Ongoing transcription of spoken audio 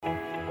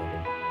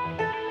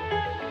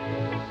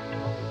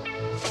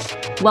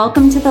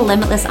Welcome to the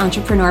Limitless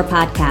Entrepreneur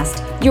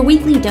Podcast, your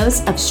weekly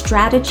dose of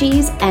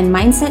strategies and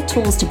mindset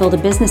tools to build a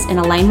business in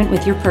alignment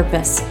with your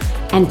purpose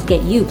and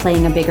get you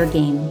playing a bigger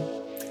game.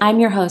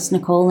 I'm your host,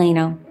 Nicole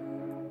Laino.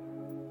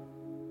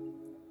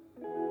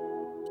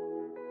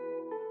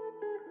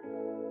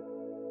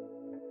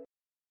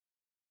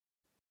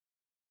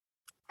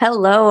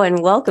 Hello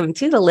and welcome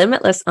to the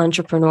Limitless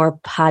Entrepreneur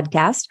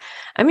Podcast.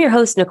 I'm your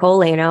host, Nicole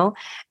Laino,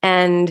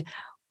 and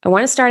I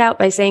want to start out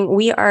by saying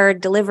we are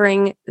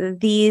delivering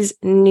these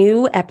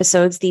new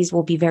episodes. These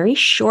will be very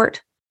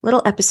short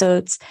little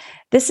episodes.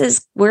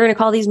 We're going to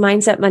call these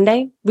Mindset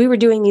Monday. We were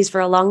doing these for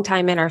a long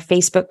time in our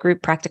Facebook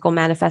group, Practical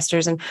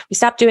Manifestors, and we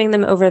stopped doing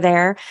them over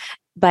there.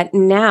 But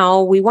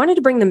now we wanted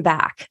to bring them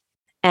back.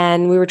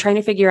 And we were trying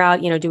to figure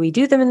out, do we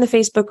do them in the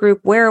Facebook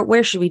group?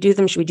 Where should we do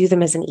them? Should we do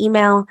them as an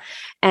email?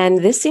 And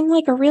this seemed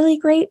like a really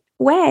great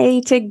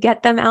way to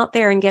get them out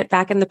there and get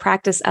back in the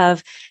practice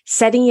of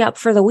setting you up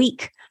for the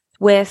week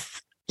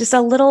with just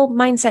a little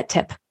mindset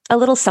tip, a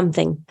little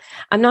something.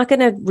 I'm not going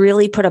to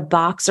really put a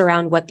box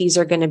around what these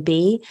are going to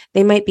be.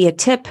 They might be a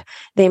tip.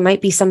 They might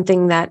be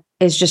something that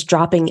is just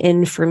dropping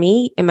in for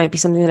me. It might be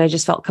something that I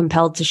just felt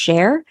compelled to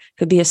share.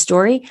 Could be a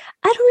story.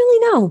 I don't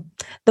really know.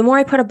 The more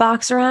I put a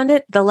box around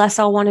it, the less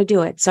I'll want to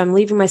do it. So I'm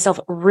leaving myself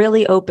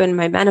really open,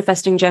 my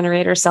manifesting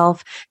generator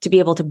self, to be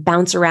able to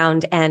bounce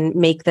around and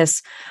make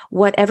this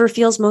whatever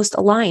feels most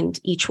aligned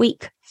each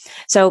week.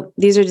 So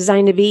these are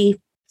designed to be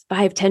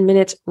 5-10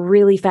 minutes,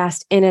 really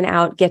fast, in and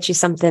out, get you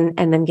something,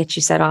 and then get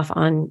you set off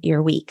on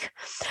your week.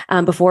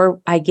 Before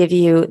I give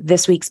you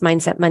this week's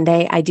Mindset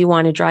Monday, I do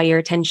want to draw your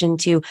attention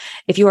to,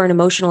 if you are an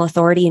emotional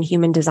authority in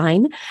human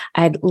design,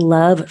 I'd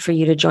love for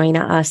you to join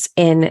us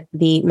in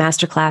the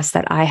masterclass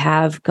that I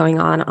have going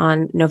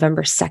on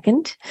November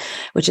 2nd,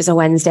 which is a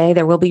Wednesday.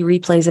 There will be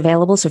replays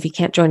available. So if you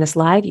can't join us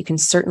live, you can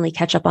certainly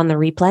catch up on the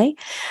replay.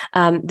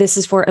 This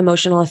is for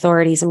emotional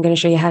authorities. I'm going to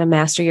show you how to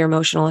master your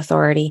emotional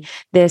authority.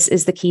 This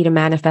is the key to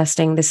manifesting.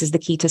 This is the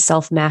key to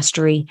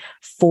self-mastery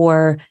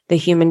for the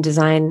human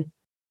design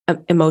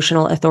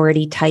emotional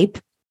authority type.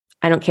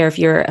 I don't care if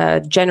you're a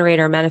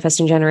generator, a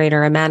manifesting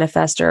generator, a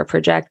manifestor, a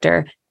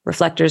projector,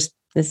 reflectors.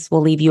 This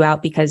will leave you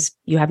out because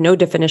you have no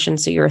definition.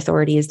 So your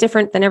authority is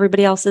different than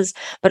everybody else's.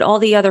 But all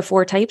the other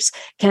 4 types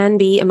can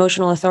be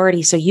emotional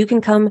authority. So you can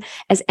come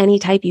as any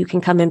type. You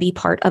can come and be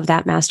part of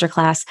that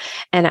masterclass.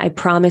 And I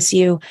promise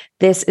you,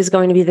 this is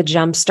going to be the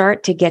jump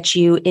start to get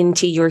you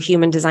into your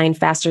human design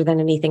faster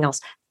than anything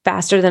else.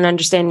 Faster than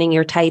understanding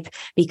your type,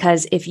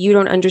 because if you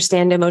don't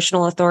understand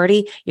emotional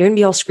authority, you're going to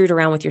be all screwed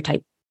around with your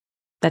type.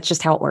 That's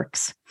just how it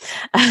works.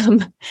 You're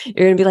going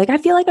to be like, I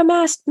feel like a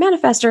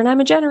manifestor and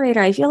I'm a generator.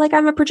 I feel like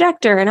I'm a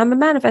projector and I'm a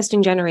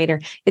manifesting generator.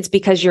 It's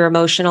because you're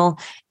emotional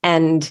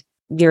and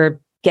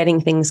you're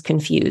getting things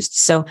confused.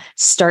 So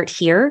start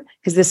here,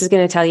 because this is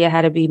going to tell you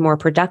how to be more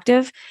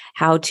productive,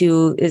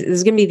 this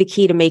is going to be the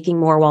key to making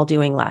more while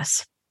doing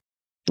less.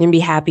 You're going to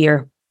be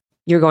happier.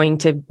 You're going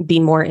to be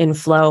more in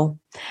flow,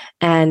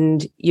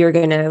 and you're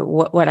going to,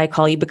 what I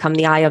call, you become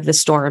the eye of the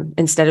storm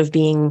instead of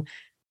being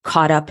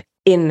caught up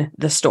in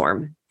the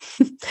storm.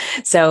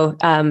 So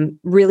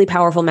really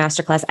powerful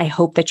masterclass. I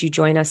hope that you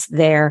join us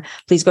there.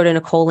 Please go to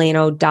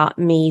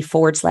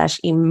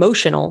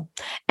nicolelaino.me/emotional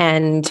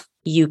and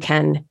you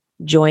can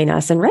join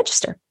us and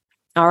register.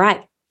 All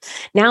right.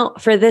 Now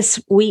for this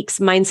week's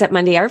Mindset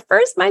Monday, our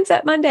first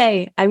Mindset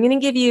Monday, I'm going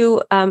to give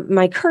you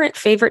my current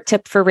favorite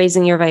tip for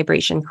raising your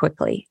vibration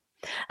quickly.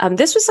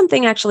 This was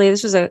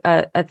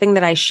a thing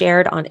that I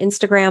shared on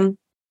Instagram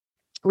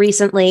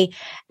recently,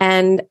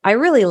 and I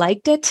really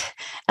liked it.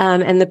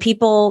 And the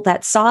people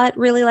that saw it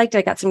really liked it.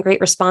 I got some great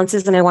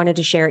responses, and I wanted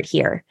to share it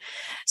here.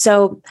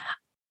 So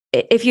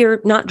if you're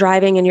not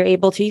driving and you're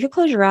able to, you can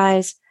close your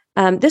eyes.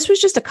 This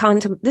was just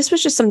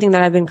something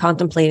that I've been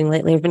contemplating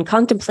lately. I've been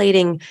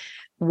contemplating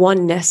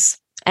oneness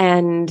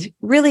and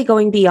really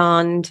going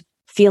beyond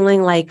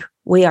feeling like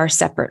we are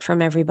separate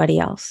from everybody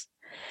else.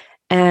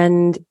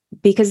 And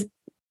because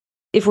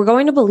if we're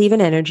going to believe in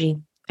energy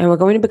and we're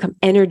going to become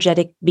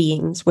energetic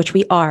beings, which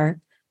we are,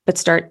 but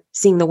start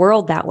seeing the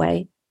world that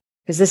way,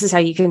 because this is how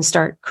you can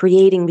start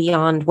creating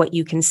beyond what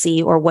you can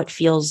see or what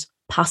feels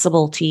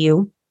possible to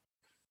you.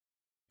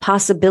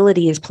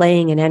 Possibility is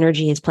playing in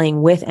energy, is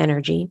playing with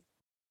energy.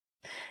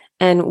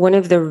 And one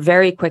of the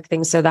very quick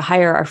things, so the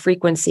higher our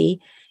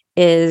frequency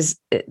is,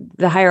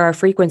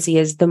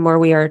 the more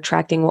we are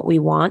attracting what we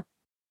want.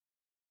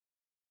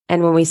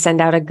 And when we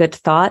send out a good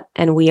thought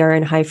and we are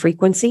in high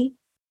frequency,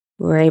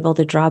 we're able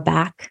to draw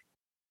back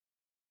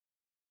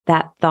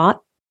that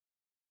thought.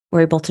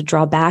 We're able to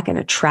draw back and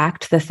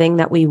attract the thing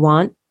that we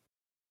want,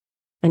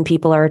 and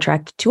people are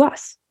attracted to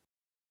us.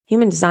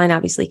 Human design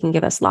obviously can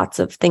give us lots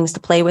of things to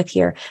play with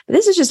here, but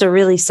this is just a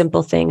really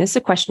simple thing. This is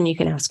a question you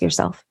can ask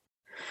yourself,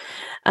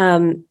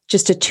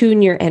 just to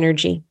tune your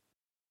energy.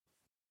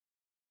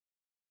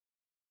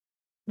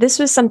 This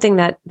was something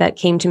that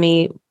came to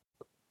me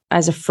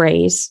as a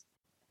phrase,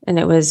 and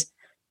it was,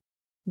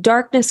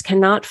 darkness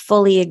cannot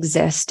fully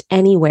exist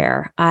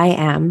anywhere I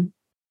am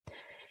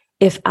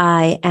if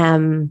I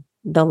am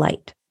the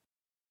light.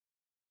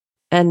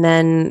 And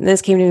then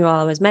this came to me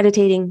while I was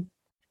meditating.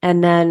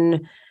 And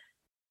then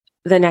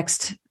the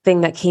next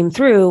thing that came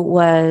through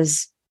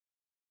was,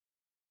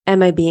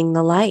 am I being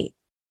the light?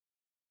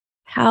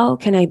 How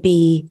can I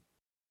be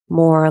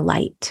more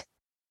light?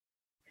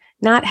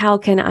 Not how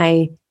can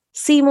I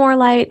see more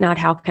light, not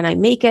how can I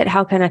make it,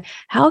 how can I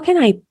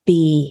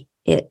be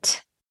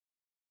it?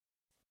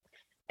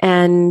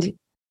 And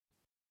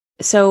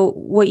so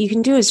what you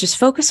can do is just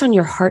focus on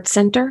your heart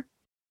center.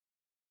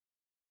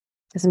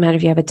 Doesn't matter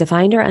if you have it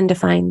defined or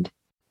undefined.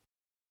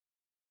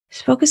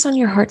 Just focus on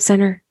your heart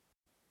center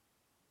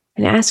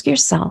and ask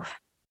yourself,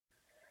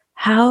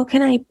 how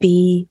can I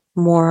be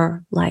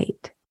more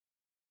light?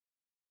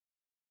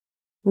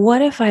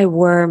 What if I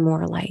were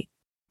more light?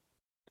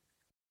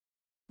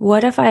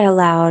 What if I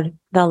allowed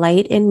the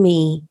light in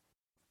me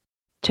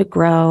to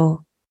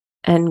grow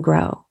and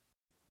grow?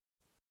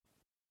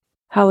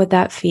 How would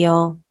that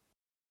feel?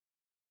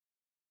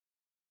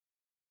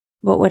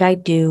 What would I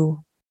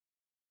do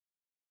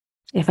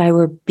if I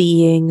were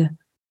being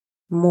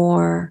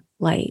more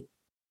light?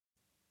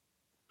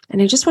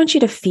 And I just want you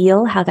to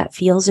feel how that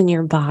feels in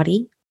your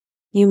body.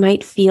 You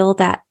might feel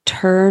that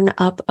turn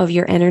up of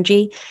your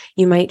energy.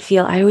 You might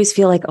feel, I always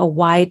feel like a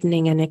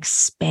widening and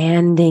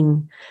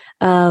expanding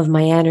of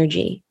my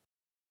energy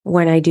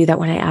when I do that,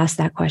 when I ask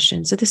that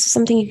question. So this is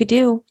something you could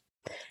do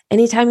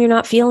anytime you're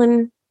not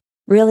feeling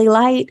really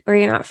light, or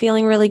you're not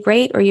feeling really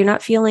great, or you're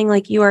not feeling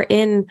like you are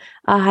in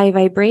a high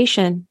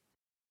vibration.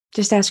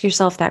 Just ask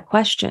yourself that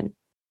question.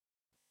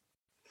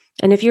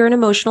 And if you're an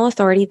emotional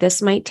authority,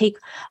 this might take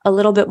a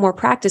little bit more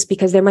practice,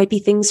 because there might be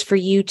things for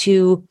you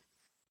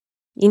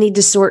need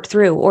to sort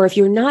through. Or if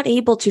you're not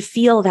able to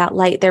feel that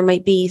light, there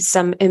might be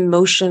some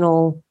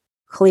emotional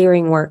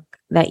clearing work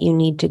that you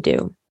need to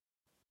do.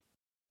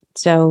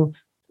 So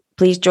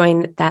please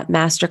join that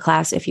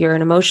masterclass. If you're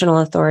an emotional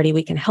authority,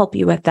 we can help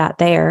you with that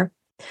there.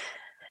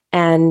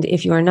 And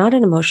if you are not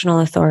an emotional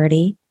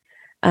authority,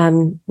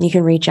 you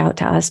can reach out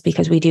to us,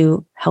 because we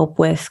do help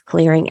with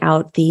clearing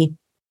out the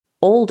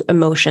old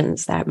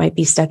emotions that might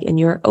be stuck in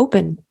your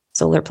open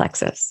solar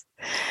plexus.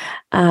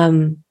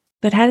 But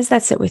how does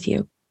that sit with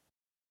you?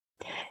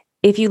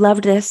 If you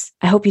loved this,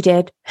 I hope you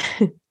did.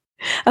 I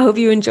hope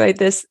you enjoyed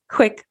this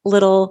quick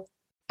little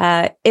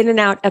in and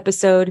out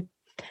episode.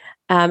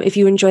 If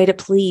you enjoyed it,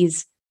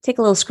 please take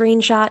a little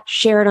screenshot,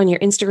 share it on your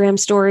Instagram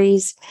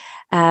stories.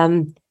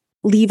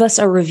 Leave us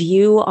a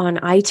review on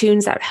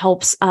iTunes. That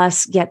helps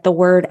us get the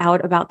word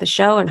out about the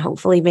show and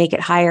hopefully make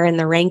it higher in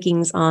the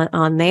rankings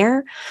on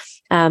there.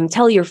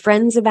 Tell your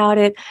friends about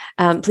it.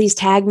 Please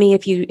tag me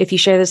if you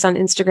share this on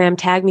Instagram.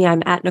 Tag me.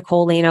 I'm at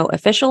Nicole Laino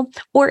Official.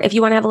 Or if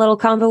you want to have a little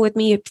convo with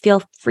me,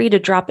 feel free to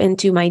drop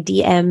into my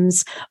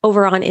DMs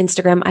over on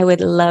Instagram. I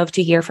would love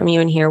to hear from you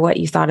and hear what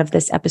you thought of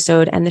this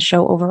episode and the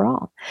show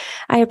overall.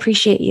 I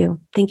appreciate you.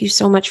 Thank you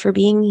so much for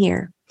being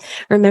here.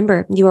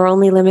 Remember, you are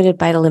only limited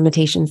by the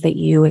limitations that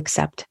you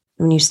accept.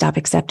 When you stop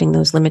accepting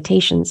those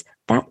limitations,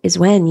 that is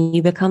when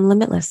you become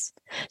limitless.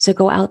 So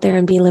go out there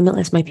and be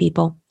limitless, my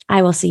people.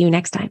 I will see you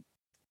next time.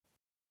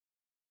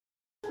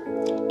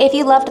 If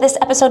you loved this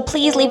episode,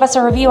 please leave us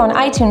a review on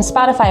iTunes,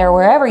 Spotify, or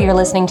wherever you're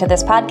listening to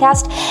this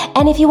podcast.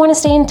 And if you want to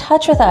stay in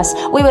touch with us,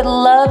 we would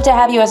love to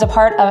have you as a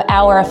part of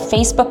our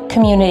Facebook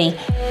community,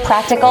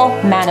 Practical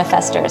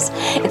Manifestors.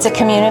 It's a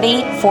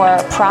community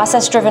for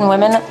process-driven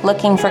women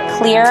looking for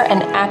clear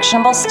and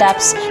actionable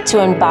steps to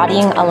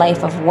embodying a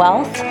life of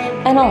wealth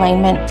and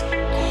alignment.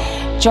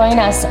 Join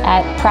us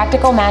at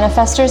Practical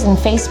Manifestors in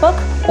Facebook,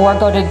 or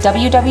go to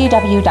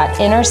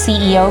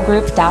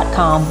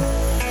www.innerceogroup.com.